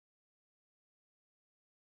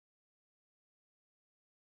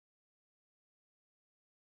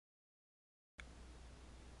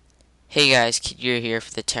Hey guys, Kid here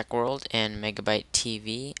for the Tech World and Megabyte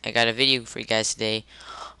TV. I got a video for you guys today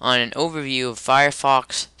on an overview of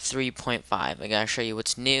Firefox 3.5. I gotta show you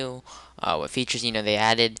what's new, what features they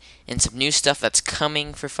added, and some new stuff that's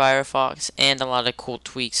coming for Firefox, and a lot of cool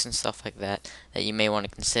tweaks and stuff like that that you may want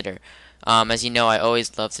to consider. As you know, I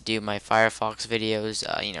always love to do my Firefox videos,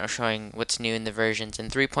 showing what's new in the versions,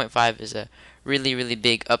 and 3.5 is a really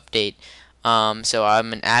big update. So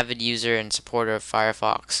I'm an avid user and supporter of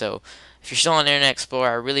Firefox. So if you're still on Internet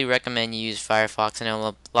Explorer, I really recommend you use Firefox. I know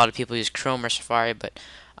a lot of people use Chrome or Safari, but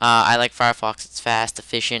I like Firefox. It's fast,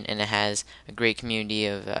 efficient, and it has a great community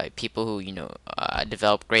of people who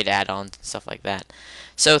develop great add-ons and stuff like that.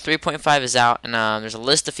 So 3.5 is out, and there's a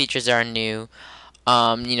list of features that are new.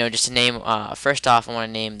 Just to name, first off, I want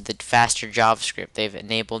to name the faster JavaScript. They've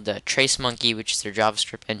enabled the Trace Monkey, which is their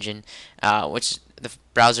JavaScript engine, which the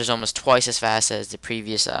browser is almost twice as fast as the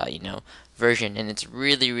previous, version, and it's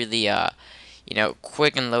really,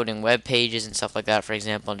 quick in loading web pages and stuff like that. For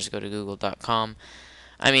example, I'll just go to google.com.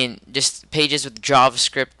 I mean, just pages with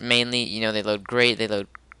JavaScript mainly, they load great, they load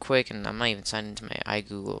quick, and I'm not even signed into my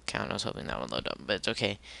iGoogle account. I was hoping that would load up, but it's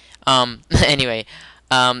okay. Anyway,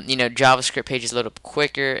 JavaScript pages load up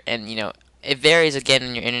quicker, and it varies again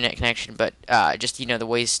in your internet connection, but just the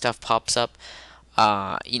way stuff pops up,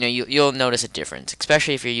 you'll notice a difference,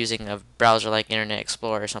 especially if you're using a browser like Internet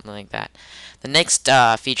Explorer or something like that. The next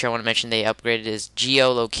feature I want to mention they upgraded is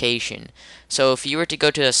geolocation. So if you were to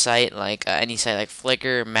go to a site like any site like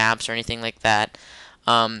Flickr, Maps, or anything like that,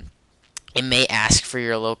 um, it may ask for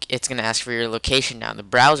your it's going to ask for your location now. The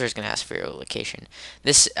browser is going to ask for your location.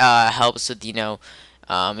 This helps with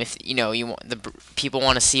if you want people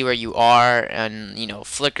want to see where you are, and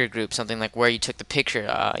Flickr group, something like where you took the picture,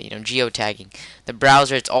 geotagging. The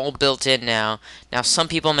browser, it's all built in now. Now some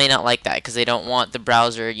people may not like that because they don't want the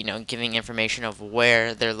browser giving information of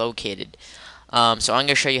where they're located. So I'm going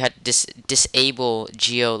to show you how to disable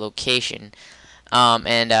geolocation.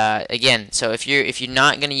 Again, so if you're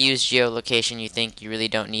not going to use geolocation, you think you really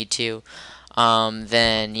don't need to,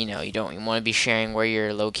 then you don't want to be sharing where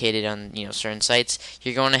you're located on certain sites.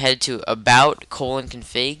 You're going to head to about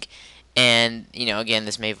config, and again,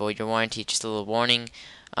 this may void your warranty. Just a little warning.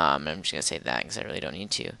 I'm just going to say that because I really don't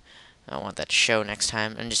need to. I want that to show next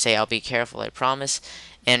time, and just say I'll be careful, I promise.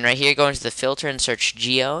 And right here, go into the filter and search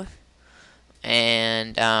geo,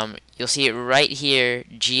 and you'll see it right here,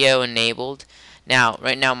 geo enabled. Now,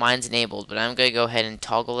 right now mine's enabled, but I'm going to go ahead and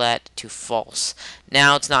toggle that to false.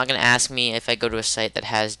 Now it's not going to ask me if I go to a site that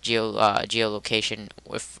has geolocation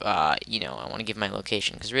if I want to give my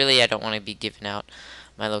location, because really I don't want to be giving out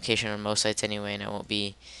my location on most sites anyway, and I won't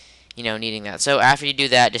be needing that. So after you do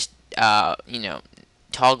that, just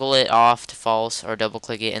toggle it off to false or double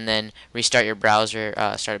click it, and then restart your browser,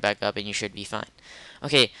 start it back up, and you should be fine.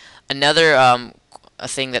 Okay, another a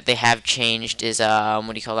thing that they have changed is what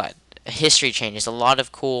do you call that? History changes. A lot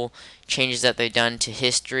of cool changes that they've done to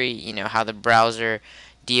history. How the browser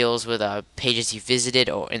deals with pages you visited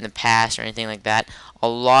or in the past or anything like that. A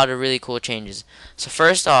lot of really cool changes. So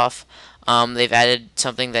first off, they've added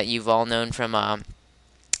something that you've all known from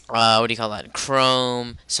what do you call that?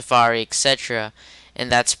 Chrome, Safari, etc.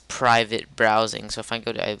 And that's private browsing. So if I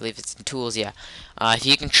go to, I believe it's in Tools, yeah. If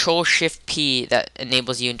you Control Shift P, that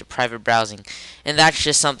enables you into private browsing, and that's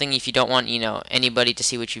just something if you don't want anybody to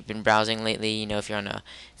see what you've been browsing lately. If you're on a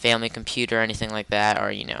family computer or anything like that,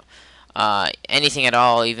 or anything at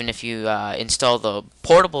all. Even if you install the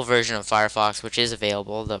portable version of Firefox, which is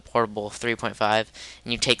available, the portable 3.5,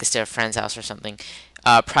 and you take this to a friend's house or something.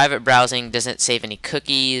 Private browsing doesn't save any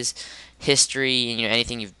cookies, history,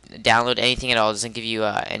 anything you've downloaded, anything at all. It doesn't give you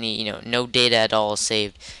any, no data at all is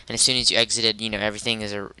saved. And as soon as you exited, everything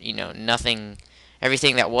is nothing.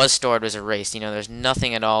 Everything that was stored was erased. There's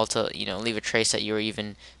nothing at all to leave a trace that you were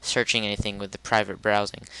even searching anything with the private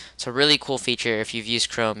browsing. So really cool feature. If you've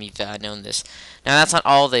used Chrome, you've known this. Now that's not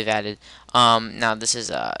all they've added. Now this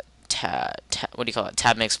is what do you call it?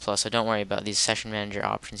 Tab Mix Plus. So don't worry about these session manager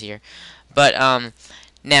options here. But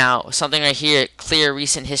now something right here, clear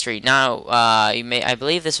recent history. Now I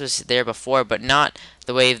believe this was there before, but not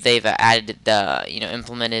the way they've added the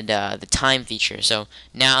implemented the time feature. So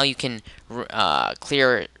now you can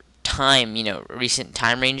clear time, recent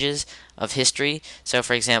time ranges of history. So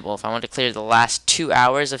for example, if I want to clear the last 2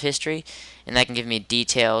 hours of history, and that can give me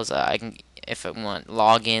details, I can, if I want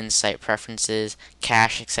logins, site preferences,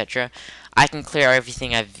 cache, etc. I can clear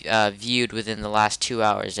everything I've viewed within the last 2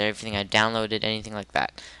 hours, everything I downloaded, anything like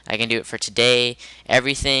that. I can do it for today,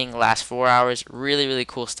 everything, last 4 hours. Really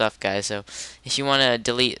cool stuff, guys. So if you want to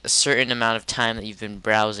delete a certain amount of time that you've been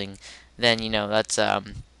browsing, then that's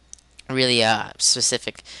really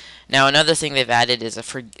specific. Now another thing they've added is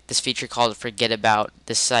this feature called forget about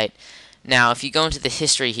this site. Now if you go into the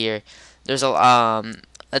history here, there's a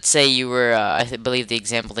let's say you were believe the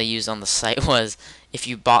example they used on the site was if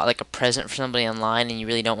you bought like a present for somebody online and you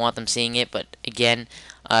really don't want them seeing it, but again,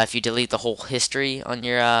 if you delete the whole history on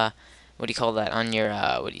your what do you call that, on your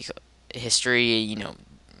what do you call history, what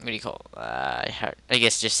do you call I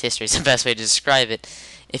guess just history is the best way to describe it.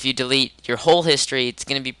 If you delete your whole history, it's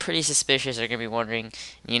going to be pretty suspicious. They're going to be wondering,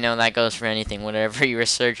 that goes for anything, whatever you were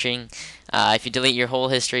searching. If you delete your whole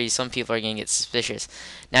history, some people are going to get suspicious.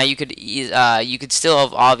 Now you could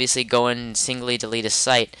still obviously go in and singly delete a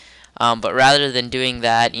site, but rather than doing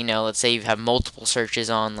that, let's say you have multiple searches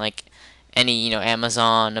on like any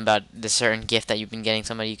Amazon about the certain gift that you've been getting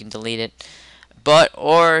somebody, you can delete it.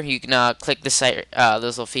 Or you can click the site,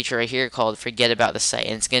 this little feature right here called forget about the site,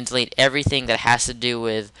 and it's going to delete everything that has to do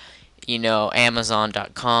with,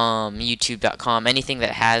 Amazon.com, YouTube.com, anything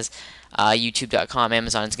that has YouTube.com,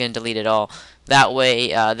 Amazon. It's going to delete it all. That way,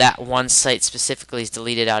 that one site specifically is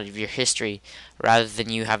deleted out of your history, rather than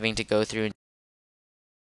you having to go through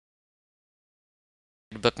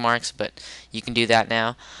bookmarks, but you can do that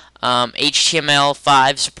now.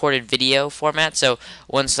 HTML5 supported video format. So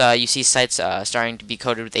once you see sites starting to be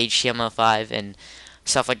coded with HTML5 and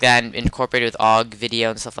stuff like that, and incorporated with OGG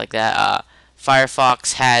video and stuff like that,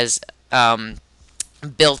 Firefox has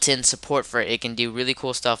built-in support for it. It can do really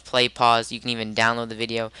cool stuff. Play, pause. You can even download the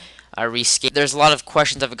video, rescape. There's a lot of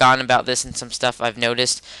questions I've gotten about this and some stuff I've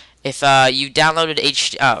noticed. If you downloaded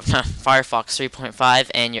Firefox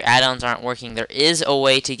 3.5 and your add-ons aren't working, there is a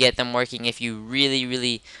way to get them working if you really,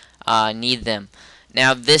 really need them.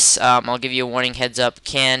 Now this, I'll give you a warning heads up,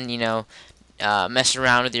 can mess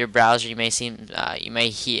around with your browser. You may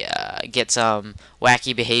get some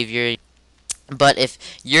wacky behavior. But if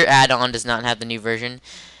your add-on does not have the new version,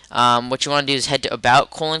 what you want to do is head to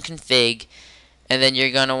about:config, and then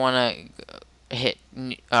you're gonna want to hit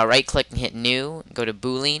right click and hit new, go to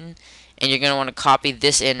Boolean, and you're gonna want to copy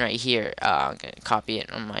this in right here. I'm gonna copy it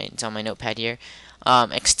on it's on my notepad here.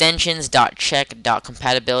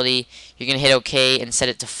 Extensions.check.compatibility. You're gonna hit OK and set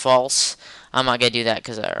it to false. I'm not gonna do that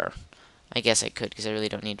because I guess I could because I really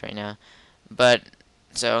don't need right now. But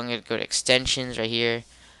so I'm gonna go to extensions right here.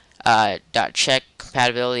 .check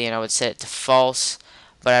compatibility, and I would set it to false,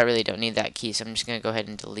 but I really don't need that key, so I'm just gonna go ahead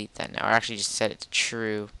and delete that now, or actually just set it to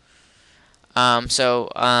true.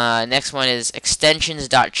 Next one is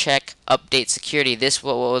extensions.check update security. This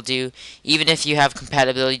what we'll do, even if you have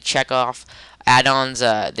compatibility check off, add-ons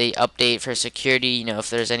they update for security.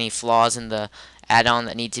 If there's any flaws in the add-on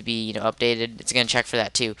that need to be updated, it's gonna check for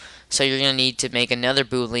that too. So you're gonna need to make another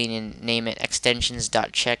boolean and name it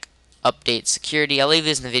extensions.check update security. I'll leave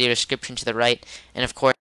this in the video description to the right, and of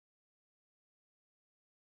course.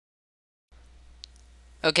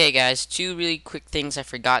 Okay guys, two really quick things I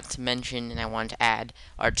forgot to mention and I wanted to add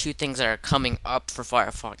are two things that are coming up for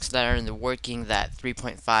Firefox that are in the working that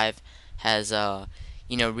 3.5 has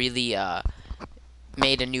really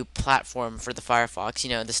made a new platform for the Firefox,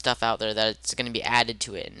 the stuff out there that's going to be added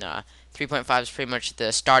to it. And 3.5 is pretty much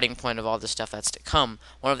the starting point of all the stuff that's to come.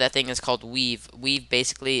 One of that thing is called Weave. Weave,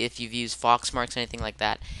 basically, if you've used Foxmarks or anything like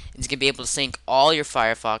that, it's going to be able to sync all your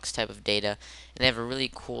Firefox type of data. And they have a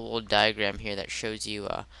really cool little diagram here that shows you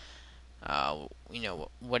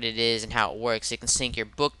what it is and how it works. It can sync your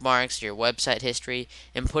bookmarks, your website history,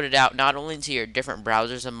 and put it out not only to your different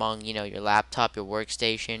browsers among your laptop, your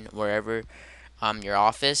workstation, wherever, your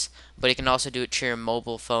office, but it can also do it to your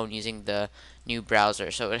mobile phone using the new browser.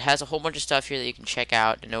 So it has a whole bunch of stuff here that you can check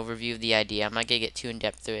out, an overview of the idea. I'm not gonna get too in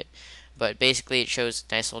depth through it, but basically it shows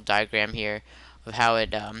a nice little diagram here of how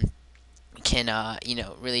it can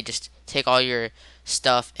really just take all your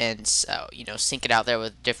stuff and sync it out there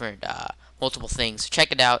with different multiple things. So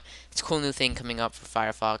check it out. It's a cool new thing coming up for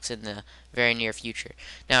Firefox in the very near future.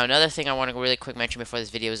 Now another thing I want to really quick mention before this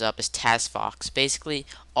video is up is TazFox. Basically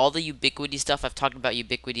all the Ubiquity stuff. I've talked about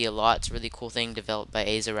Ubiquity a lot. It's a really cool thing developed by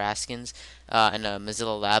Asa Raskins and a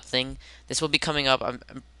Mozilla Lab thing. This will be coming up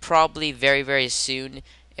probably very soon.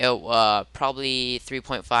 Probably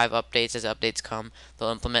 3.5 updates. As updates come, they'll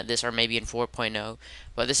implement this, or maybe in 4.0.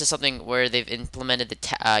 But this is something where they've implemented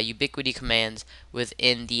the Ubiquity commands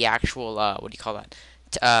within the actual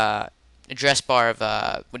address bar of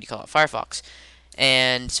Firefox.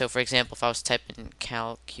 And so, for example, if I was typing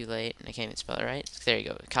calculate, and I can't even spell it right, there you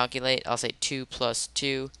go, calculate, I'll say 2 plus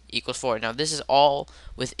 2 equals 4. Now, this is all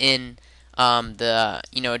within the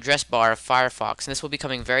address bar of Firefox, and this will be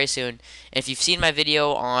coming very soon. And if you've seen my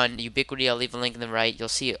video on Ubiquity, I'll leave a link in the right. You'll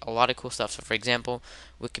see a lot of cool stuff. So, for example,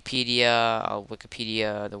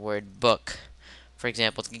 Wikipedia, the word book. For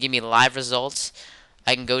example, it's gonna give me live results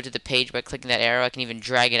I can go to the page by clicking that arrow. I can even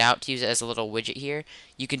drag it out to use it as a little widget here.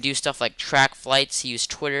 You can do stuff like track flights, use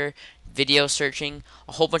Twitter, video searching,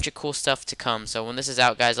 a whole bunch of cool stuff to come. So when this is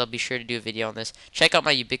out, guys, I'll be sure to do a video on this. Check out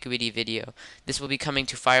my Ubiquity video. This will be coming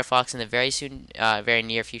to Firefox in the very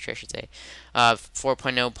near future, I should say.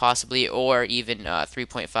 4.0 possibly, or even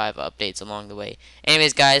 3.5 updates along the way.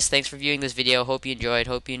 Anyways, guys, thanks for viewing this video. Hope you enjoyed.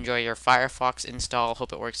 Hope you enjoy your Firefox install.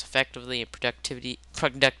 Hope it works effectively and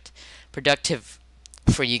productive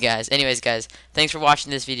for you guys. Anyways, guys, thanks for watching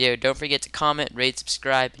this video. Don't forget to comment, rate,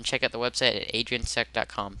 subscribe, and check out the website at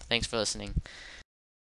adrianstech.com. Thanks for listening.